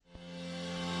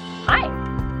Hi,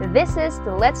 this is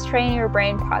the Let's Train Your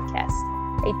Brain podcast,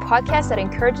 a podcast that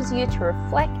encourages you to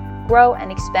reflect, grow,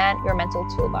 and expand your mental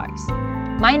toolbox.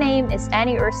 My name is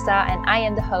Annie Ursta, and I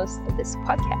am the host of this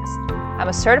podcast. I'm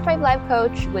a certified life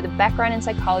coach with a background in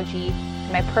psychology,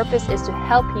 and my purpose is to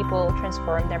help people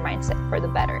transform their mindset for the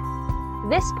better.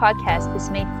 This podcast is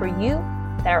made for you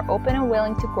that are open and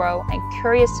willing to grow and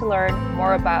curious to learn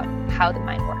more about how the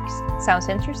mind works. Sounds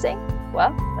interesting?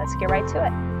 Well, let's get right to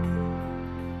it.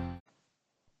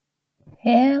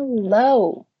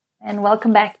 Hello, and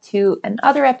welcome back to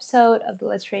another episode of the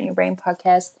Let's Train Your Brain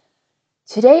podcast.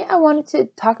 Today, I wanted to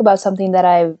talk about something that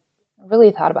I've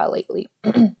really thought about lately.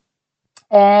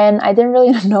 And I didn't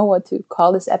really know what to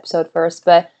call this episode first,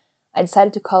 but I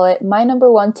decided to call it My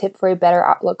Number One Tip for a Better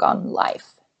Outlook on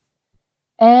Life.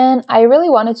 And I really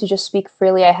wanted to just speak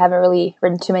freely. I haven't really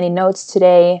written too many notes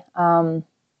today. But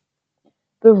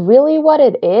really what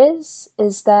it is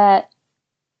that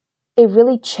it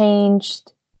really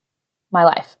changed my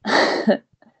life.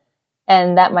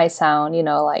 And that might sound,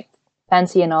 like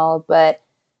fancy and all, but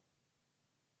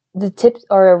the tips,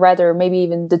 or rather maybe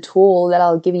even the tool that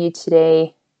I'll give you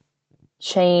today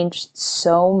changed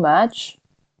so much.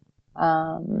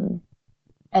 And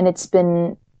it's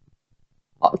been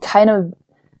kind of,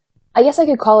 I guess I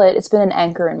could call it's been an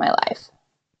anchor in my life.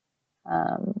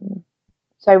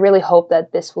 So I really hope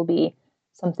that this will be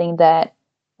something that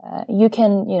you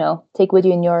can, take with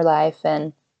you in your life,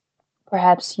 and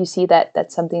perhaps you see that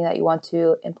that's something that you want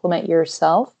to implement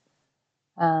yourself.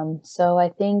 So I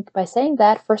think by saying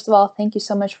that, first of all, thank you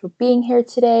so much for being here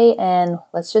today, and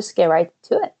let's just get right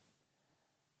to it.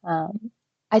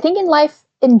 I think in life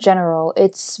in general,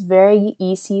 it's very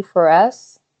easy for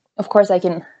us. Of course, I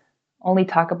can only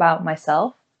talk about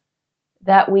myself,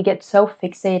 that we get so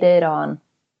fixated on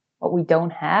what we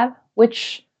don't have,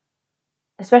 which,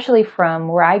 especially from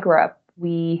where I grew up,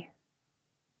 we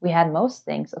had most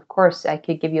things. Of course, I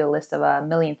could give you a list of a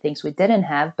million things we didn't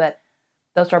have, but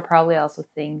those are probably also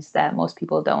things that most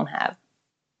people don't have.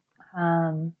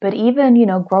 But even,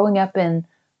 growing up in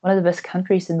one of the best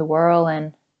countries in the world,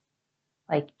 and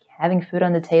like having food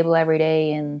on the table every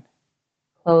day and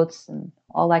clothes and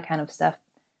all that kind of stuff,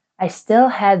 I still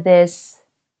had this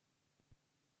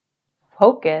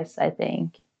focus, I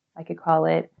think I could call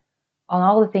it, on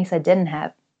all the things I didn't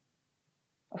have.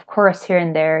 Of course, here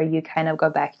and there, you kind of go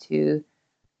back to,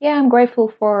 yeah, I'm grateful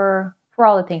for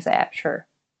all the things I have, sure.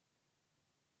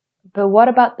 But what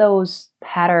about those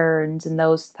patterns and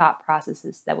those thought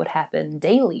processes that would happen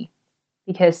daily?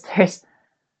 Because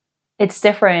it's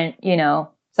different,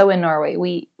 So in Norway,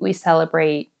 we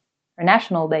celebrate our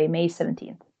National Day, May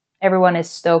 17th. Everyone is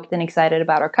stoked and excited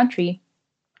about our country,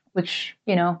 which,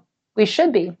 we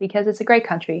should be, because it's a great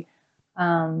country.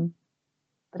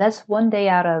 But that's one day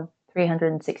out of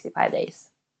 365 days,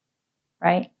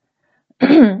 right?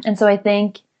 And so I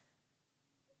think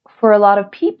for a lot of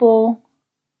people,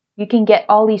 you can get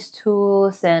all these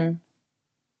tools and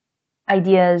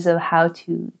ideas of how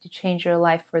to change your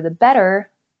life for the better.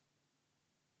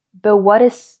 But what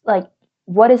is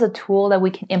a tool that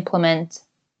we can implement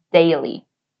daily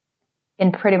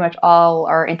in pretty much all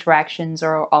our interactions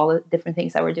or all the different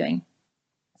things that we're doing?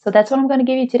 So that's what I'm going to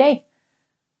give you today.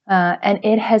 And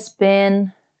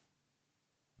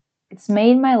it's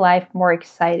made my life more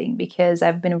exciting, because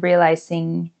I've been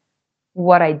realizing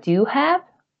what I do have.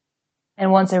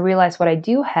 And once I realize what I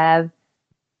do have,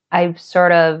 I've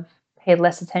sort of paid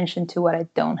less attention to what I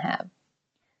don't have.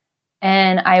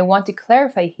 And I want to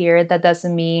clarify here, that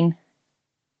doesn't mean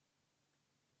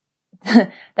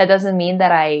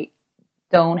that I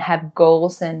don't have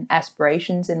goals and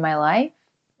aspirations in my life.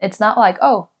 It's not like,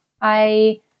 oh,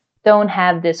 I don't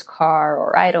have this car,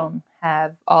 or I don't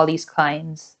have all these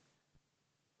clients,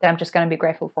 that I'm just going to be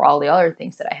grateful for all the other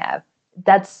things that I have.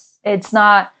 It's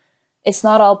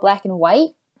not all black and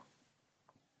white.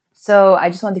 So I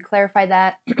just want to clarify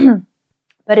that.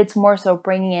 But it's more so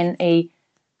bringing in a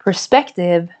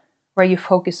perspective where you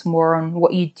focus more on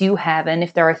what you do have. And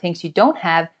if there are things you don't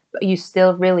have, but you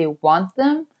still really want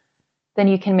them, then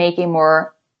you can make a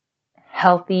more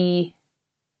healthy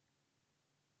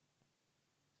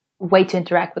way to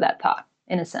interact with that thought,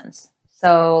 in a sense.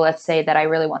 So let's say that I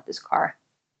really want this car,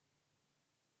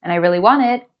 and I really want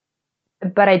it,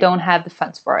 but I don't have the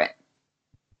funds for it.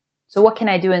 So what can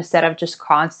I do instead of just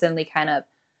constantly kind of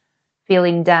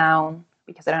feeling down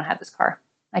because I don't have this car?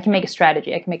 I can make a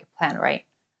strategy. I can make a plan, right?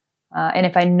 And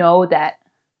if I know that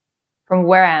from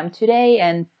where I am today,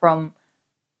 and from,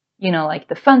 like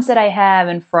the funds that I have,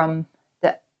 and from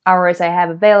the hours I have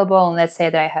available, and let's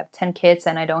say that I have 10 kids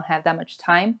and I don't have that much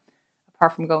time,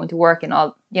 apart from going to work and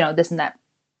all, this and that.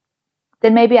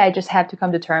 then maybe I just have to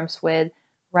come to terms with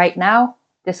right now,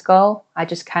 this goal, I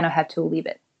just kind of have to leave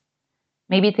it.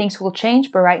 Maybe things will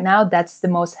change, but right now that's the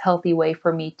most healthy way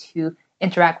for me to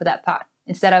interact with that thought.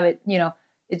 Instead of it,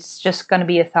 it's just going to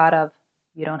be a thought of,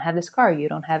 you don't have this car, you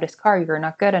don't have this car, you're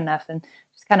not good enough, and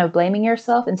just kind of blaming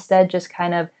yourself. Instead, just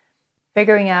kind of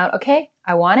figuring out, okay,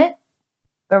 I want it,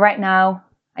 but right now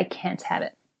I can't have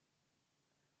it.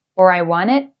 Or I want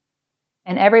it,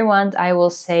 and every month I will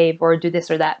save or do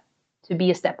this or that to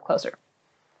be a step closer.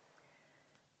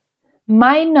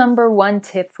 My number one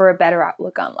tip for a better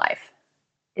outlook on life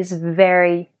is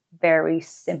very, very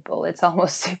simple. It's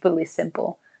almost stupidly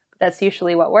simple, but that's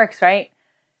usually what works, right?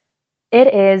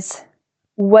 It is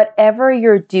whatever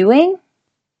you're doing,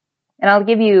 and I'll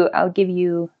give you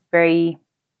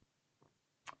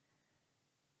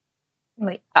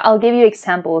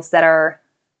examples that are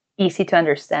easy to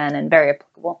understand and very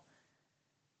applicable.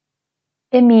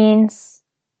 It means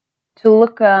to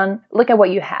look at what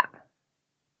you have.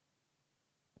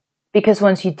 Because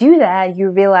once you do that, you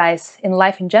realize in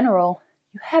life in general,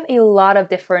 you have a lot of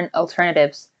different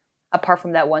alternatives apart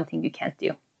from that one thing you can't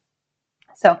do.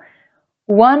 So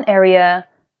one area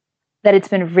that it's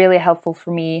been really helpful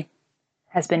for me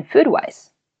has been food-wise.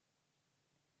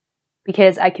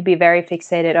 Because I could be very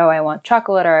fixated, oh, I want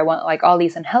chocolate or I want like all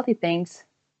these unhealthy things.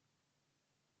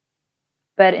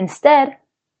 But instead,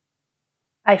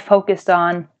 I focused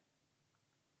on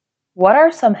what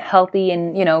are some healthy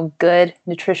and, good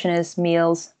nutritionist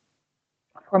meals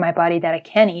for my body that I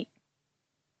can eat.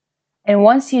 And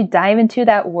once you dive into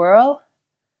that world,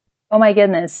 oh my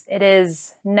goodness, it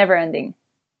is never ending.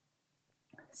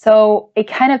 So it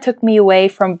kind of took me away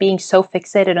from being so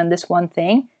fixated on this one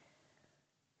thing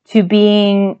to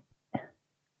paying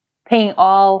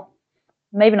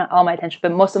maybe not all my attention,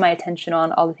 but most of my attention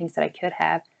on all the things that I could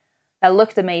have that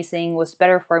looked amazing, was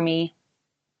better for me.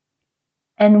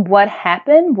 And what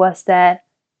happened was that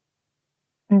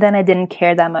then I didn't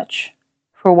care that much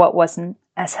for what wasn't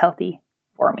as healthy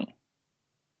for me.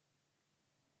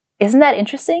 Isn't that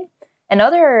interesting?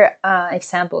 Another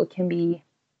example can be,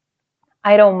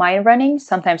 I don't mind running.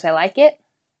 Sometimes I like it.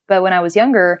 But when I was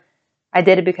younger, I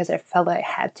did it because I felt like I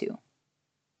had to.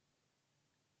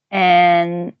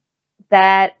 And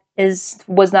that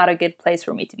was not a good place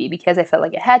for me to be because I felt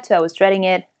like I had to. I was dreading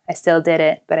it. I still did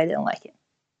it, but I didn't like it.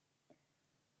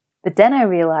 But then I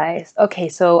realized, okay,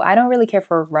 so I don't really care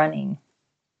for running.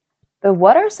 But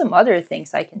what are some other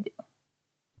things I can do?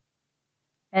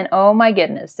 And oh my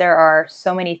goodness, there are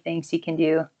so many things you can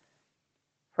do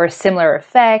for similar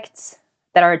effects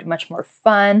that are much more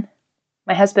fun.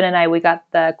 My husband and I, we got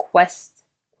the Quest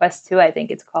 2, I think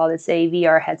it's called. It's a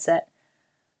VR headset.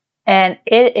 And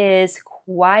it is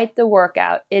quite the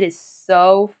workout. It is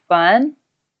so fun.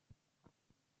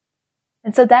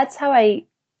 And so that's how I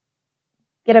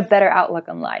get a better outlook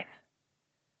on life.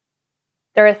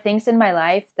 There are things in my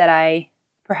life that I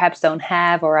perhaps don't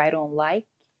have or I don't like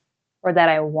or that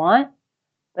I want,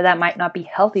 but that might not be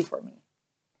healthy for me.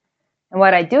 And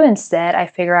what I do instead, I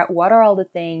figure out what are all the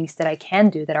things that I can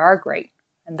do that are great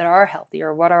and that are healthy,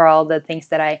 or what are all the things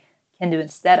that I can do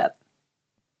instead of.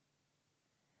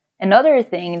 Another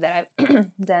thing that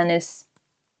I've done is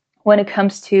when it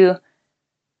comes to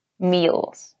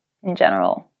meals in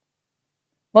general.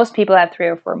 Most people have 3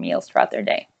 or 4 meals throughout their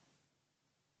day.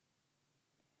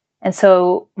 And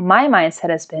so my mindset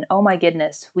has been, oh my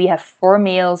goodness, we have 4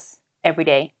 meals every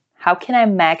day. How can I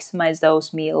maximize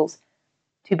those meals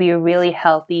to be really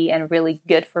healthy and really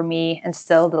good for me and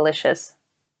still delicious?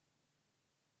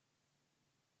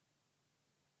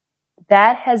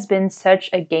 That has been such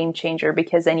a game changer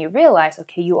because then you realize,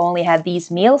 okay, you only had these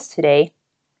meals today,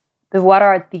 but what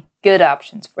are the good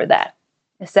options for that?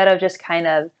 Instead of just kind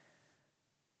of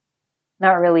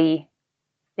not really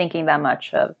thinking that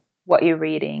much of what you're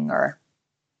reading or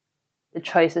the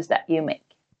choices that you make.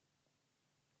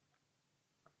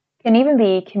 It can even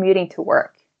be commuting to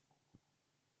work.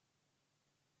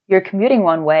 You're commuting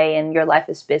one way and your life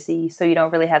is busy, so you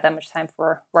don't really have that much time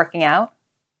for working out.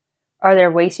 Are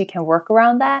there ways you can work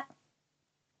around that?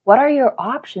 What are your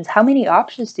options? How many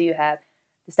options do you have?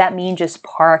 Does that mean just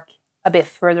park a bit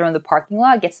further in the parking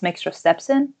lot, get some extra steps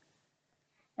in?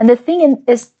 And the thing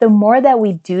is, the more that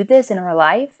we do this in our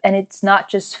life, and it's not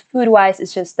just food-wise,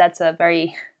 it's just that's a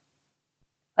very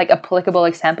applicable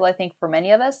example, I think, for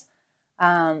many of us.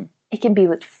 It can be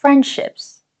with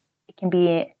friendships. It can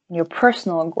be in your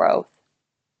personal growth.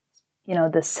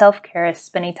 The self-care,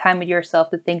 spending time with yourself,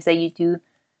 the things that you do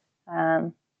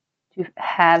to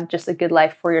have just a good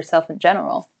life for yourself in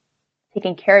general,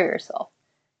 taking care of yourself.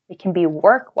 It can be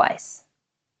work-wise.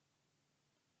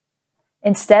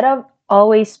 Instead of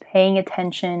always paying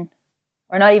attention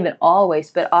or not even always,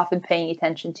 but often paying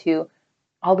attention to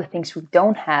all the things we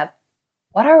don't have.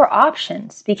 What are our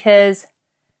options? Because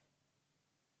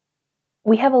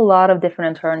we have a lot of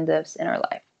different alternatives in our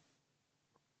life.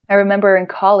 I remember in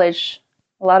college,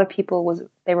 a lot of people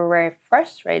they were very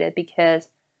frustrated because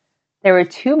there were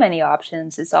too many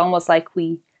options. It's almost like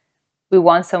we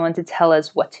want someone to tell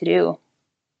us what to do,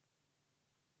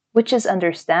 which is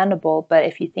understandable. But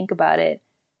if you think about it,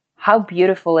 how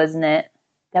beautiful, isn't it,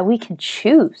 that we can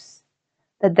choose,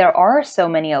 that there are so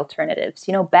many alternatives.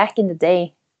 Back in the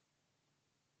day,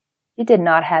 you did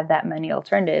not have that many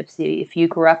alternatives. If you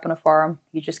grew up on a farm,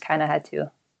 you just kind of had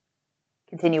to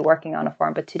continue working on a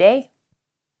farm. But today,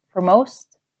 for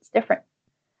most, it's different.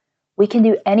 We can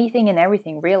do anything and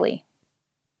everything, really.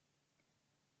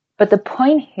 But the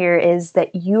point here is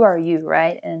that you are you,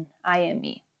 right? And I am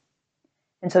me.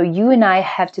 And so you and I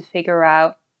have to figure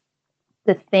out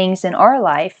the things in our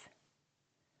life.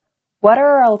 What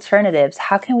are our alternatives?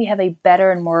 How can we have a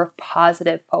better and more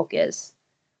positive focus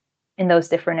in those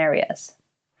different areas?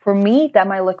 For me, that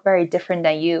might look very different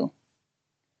than you.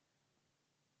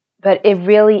 But it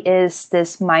really is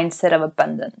this mindset of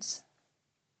abundance,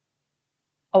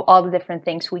 of all the different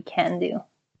things we can do.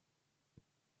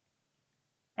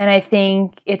 And I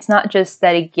think it's not just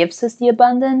that it gives us the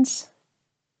abundance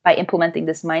by implementing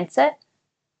this mindset,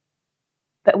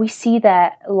 but we see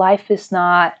that life is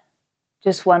not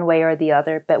just one way or the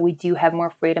other, but we do have more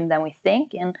freedom than we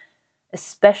think. And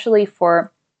especially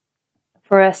for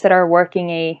us that are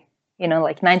working a,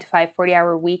 like 9 to 5,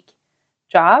 40-hour week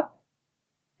job,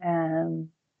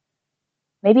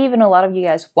 maybe even a lot of you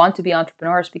guys want to be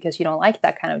entrepreneurs because you don't like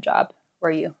that kind of job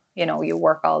where you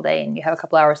work all day and you have a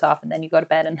couple hours off and then you go to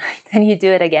bed and then you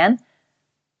do it again.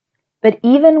 But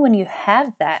even when you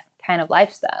have that kind of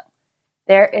lifestyle,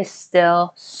 there is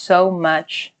still so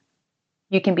much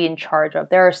you can be in charge of.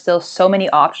 There are still so many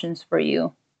options for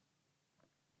you.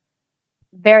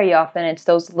 Very often it's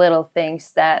those little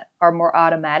things that are more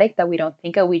automatic that we don't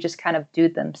think of. We just kind of do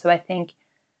them. So I think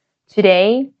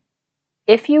today,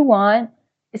 if you want,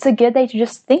 it's a good day to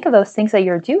just think of those things that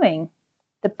you're doing.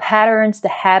 The patterns, the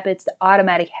habits, the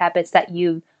automatic habits that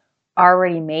you've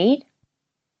already made.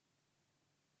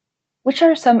 Which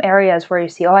are some areas where you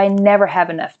see, I never have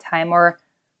enough time, or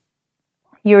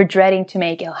you're dreading to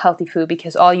make healthy food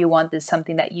because all you want is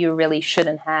something that you really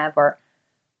shouldn't have, or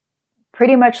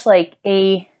pretty much like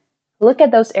look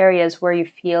at those areas where you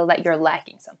feel that you're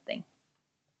lacking something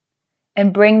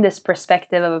and bring this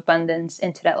perspective of abundance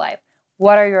into that life.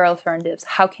 What are your alternatives?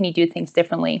 How can you do things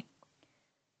differently?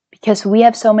 Because we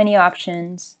have so many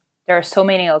options. There are so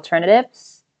many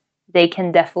alternatives. They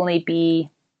can definitely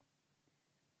be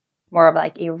more of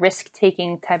like a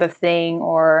risk-taking type of thing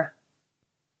or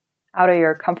out of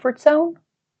your comfort zone.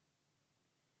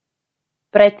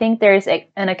 But I think there's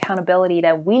an accountability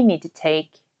that we need to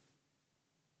take,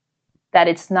 that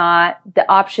it's not, the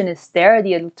option is there,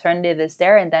 the alternative is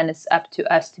there, and then it's up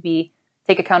to us to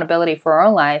take accountability for our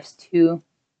own lives to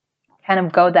kind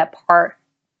of go that part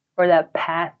or that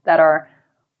path that our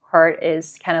heart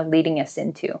is kind of leading us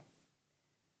into.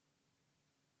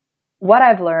 What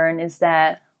I've learned is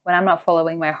that when I'm not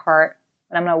following my heart,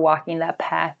 when I'm not walking that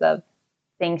path of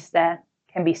things that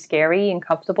can be scary and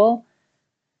comfortable,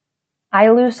 I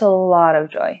lose a lot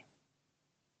of joy.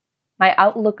 My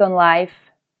outlook on life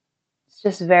is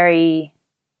just very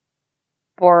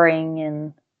boring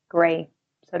and gray,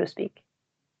 so to speak.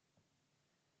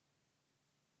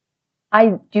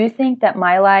 I do think that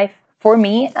my life, for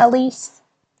me at least,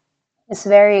 is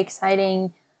very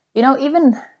exciting.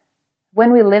 Even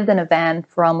when we lived in a van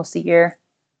for almost a year,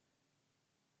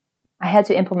 I had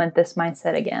to implement this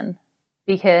mindset again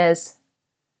because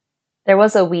there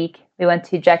was a week we went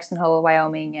to Jackson Hole,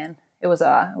 Wyoming, and it was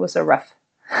a rough,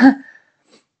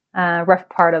 rough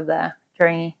part of the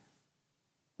journey.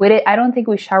 I don't think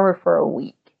we showered for a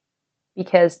week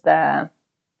because the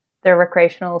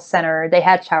recreational center, they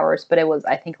had showers, but it was,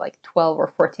 I think, like $12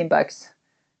 or $14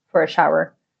 for a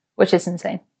shower, which is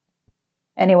insane.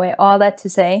 Anyway, all that to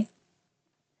say,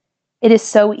 it is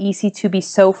so easy to be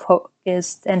so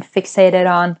focused and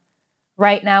fixated on,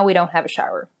 right now we don't have a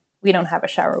shower. We don't have a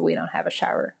shower. We don't have a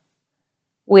shower.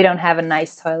 We don't have a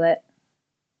nice toilet.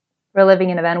 We're living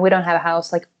in a van. We don't have a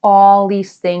house. Like all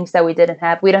these things that we didn't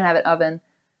have. We don't have an oven.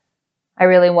 I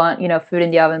really want, food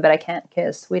in the oven, but I can't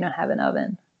because we don't have an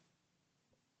oven.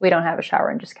 We don't have a shower,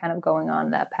 and just kind of going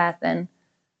on that path. And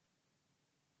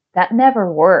that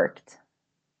never worked.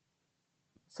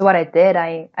 So what I did,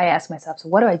 I asked myself, so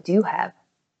what do I have?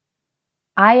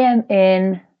 I am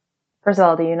in, first of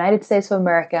all, the United States of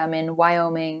America. I'm in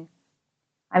Wyoming.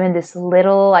 I'm in this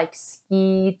little like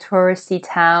ski touristy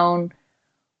town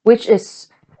which is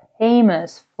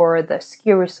famous for the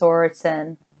ski resorts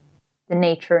and the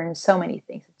nature and so many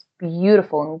things. It's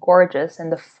beautiful and gorgeous.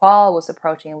 And the fall was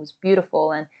approaching. It was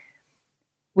beautiful. And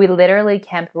we literally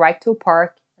camped right to a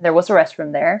park. There was a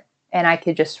restroom there. And I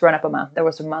could just run up a mountain. There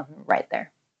was a mountain right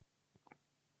there.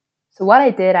 So what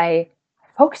I did, I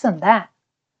focused on that.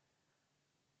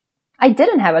 I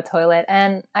didn't have a toilet,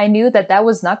 and I knew that that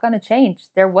was not going to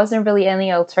change. There wasn't really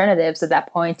any alternatives at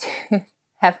that point to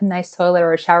have a nice toilet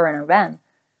or a shower in our van.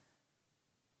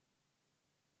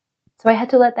 So I had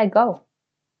to let that go.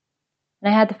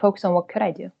 And I had to focus on what could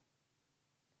I do.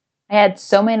 I had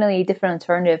so many different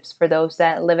alternatives for those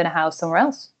that live in a house somewhere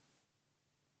else.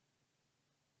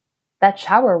 That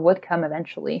shower would come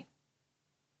eventually,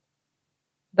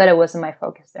 but it wasn't my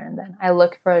focus there and then. I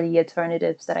looked for the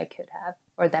alternatives that I could have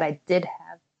or that I did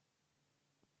have.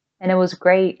 And it was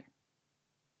great.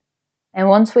 And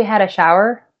once we had a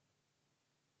shower,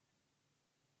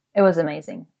 it was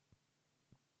amazing.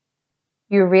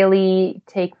 You really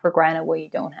take for granted what you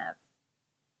don't have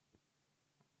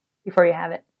before you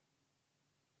have it.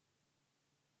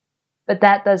 But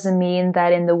that doesn't mean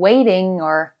that in the waiting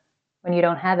or when you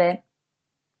don't have it,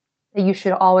 that you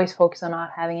should always focus on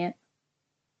not having it.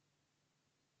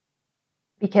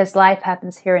 Because life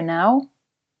happens here and now.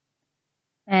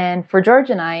 And for George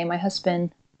and I, my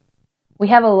husband, we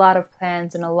have a lot of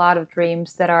plans and a lot of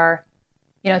dreams that are,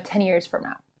 10 years from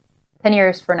now. 10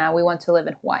 years from now, we want to live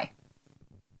in Hawaii.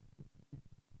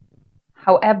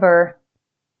 However,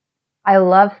 I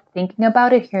love thinking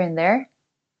about it here and there,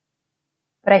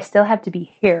 but I still have to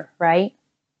be here, right?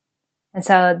 And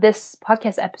so this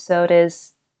podcast episode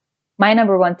is my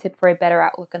number one tip for a better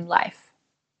outlook on life.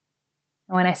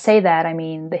 And when I say that, I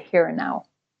mean the here and now.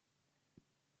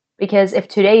 Because if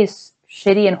today is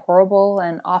shitty and horrible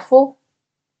and awful,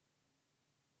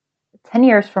 10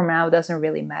 years from now doesn't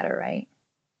really matter, right?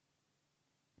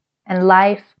 And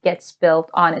life gets built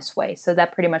on its way. So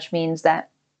that pretty much means that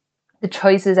the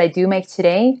choices I do make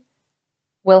today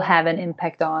will have an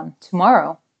impact on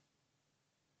tomorrow.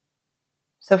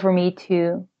 So for me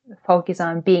to focus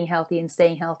on being healthy and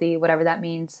staying healthy, whatever that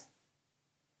means,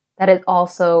 that is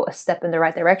also a step in the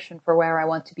right direction for where I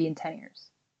want to be in 10 years.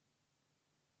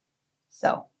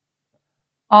 So,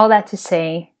 all that to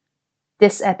say,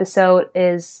 this episode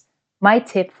is my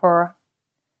tip for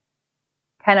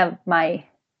kind of my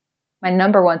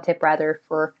number one tip rather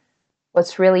for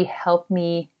what's really helped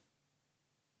me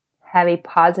have a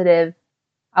positive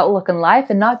outlook in life.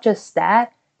 And not just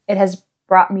that, it has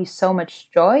brought me so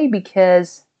much joy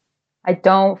because I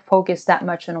don't focus that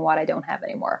much on what I don't have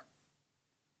anymore.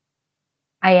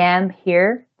 I am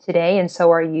here today, and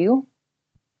so are you.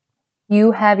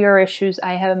 You have your issues,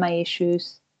 I have my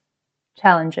issues,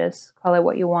 challenges, call it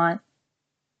what you want.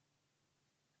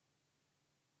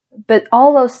 But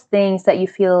all those things that you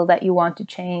feel that you want to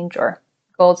change or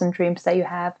goals and dreams that you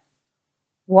have,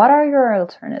 what are your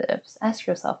alternatives? Ask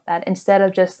yourself that instead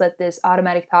of just let this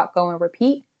automatic thought go and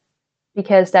repeat,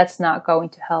 because that's not going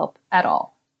to help at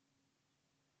all.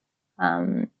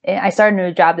 I started a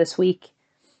new job this week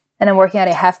and I'm working at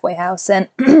a halfway house. And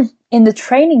in the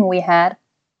training we had,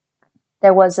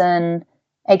 there was an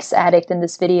ex-addict in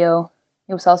this video.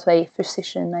 He was also a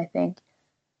physician, I think,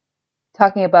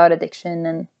 talking about addiction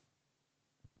and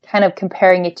kind of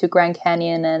comparing it to Grand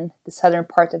Canyon and the southern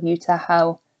part of Utah,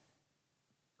 how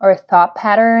our thought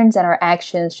patterns and our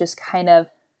actions just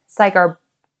it's like how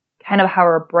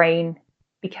our brain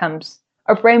becomes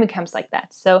like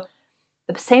that. So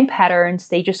the same patterns,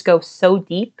 they just go so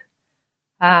deep.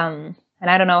 And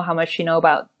I don't know how much you know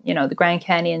about, the Grand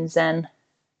Canyons and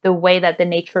the way that the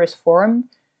nature is formed.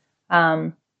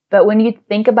 But when you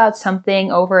think about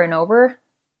something over and over,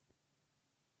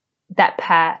 that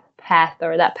path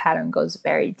or that pattern goes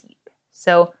very deep.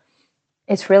 So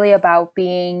it's really about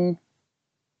being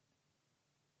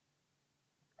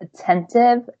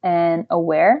attentive and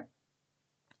aware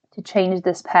to change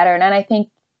this pattern. And I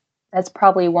think that's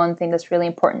probably one thing that's really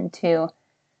important to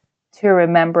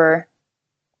remember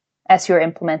as you're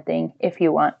implementing, if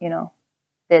you want,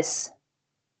 this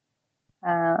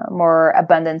more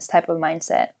abundance type of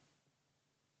mindset.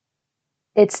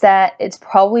 It's that it's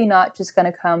probably not just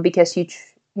going to come because you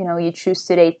choose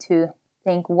today to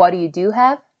think, what do you do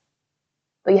have?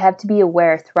 But you have to be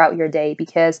aware throughout your day,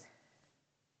 because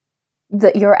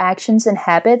your actions and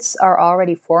habits are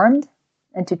already formed,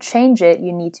 and to change it,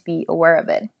 you need to be aware of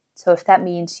it. So if that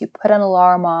means you put an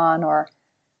alarm on, or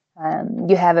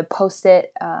you have a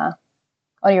post-it on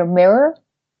your mirror,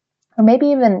 or maybe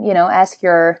even, ask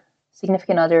your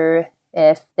significant other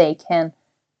if they can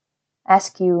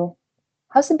ask you,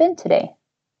 how's it been today?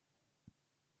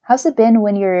 How's it been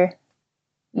when you're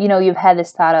you've had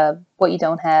this thought of what you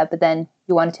don't have, but then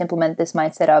you wanted to implement this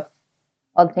mindset of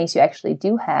all the things you actually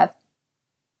do have.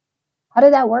 How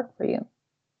did that work for you?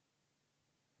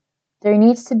 There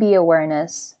needs to be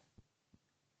awareness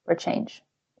for change.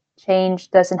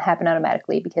 Change doesn't happen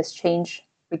automatically because change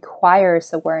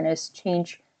requires awareness.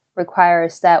 Change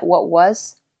requires that what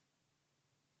was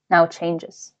now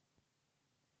changes.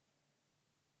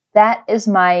 That is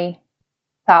my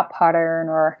thought pattern,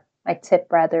 or my tip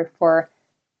rather, for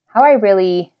how I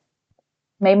really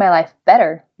made my life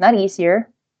better, not easier.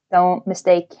 Don't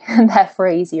mistake that for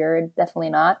easier, definitely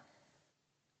not.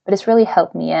 But it's really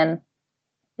helped me, and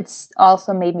it's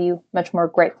also made me much more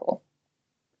grateful.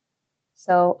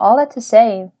 So all that to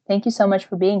say, thank you so much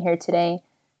for being here today.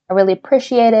 I really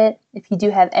appreciate it. If you do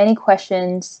have any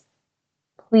questions,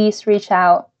 please reach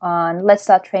out on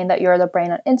lets.train.yourthebrain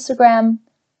on Instagram,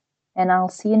 and I'll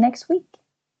see you next week.